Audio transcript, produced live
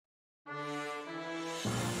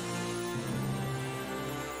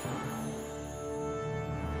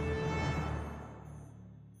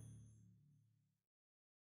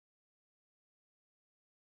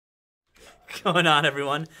Going on,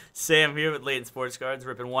 everyone? Sam here with Layton Sports Cards,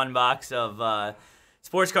 ripping one box of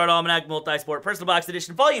Sports Card Almanac Multi-Sport Personal Box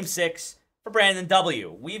Edition, Volume 6 for Brandon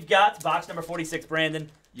W. We've got box number 46, Brandon.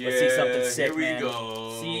 Yeah, let's see something sick, here we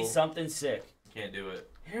go. See something sick. Can't do it.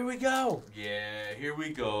 Here we go. Yeah, here we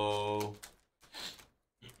go.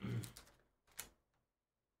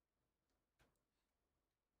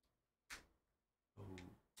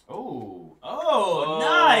 Oh,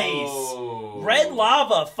 nice. Red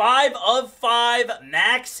Lava, 5 of 5,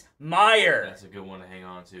 Max Meyer. That's a good one to hang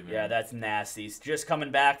on to, man. Yeah, that's nasty. He's just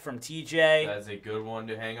coming back from TJ. That's a good one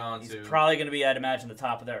to hang on to. He's probably going to be, I'd imagine, the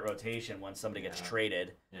top of that rotation when somebody gets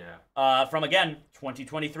traded. Yeah. From, again,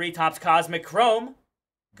 2023 Topps Cosmic Chrome.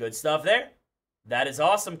 Good stuff there. That is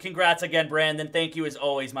awesome. Congrats again, Brandon. Thank you as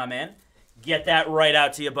always, my man. Get that right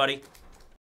out to you, buddy.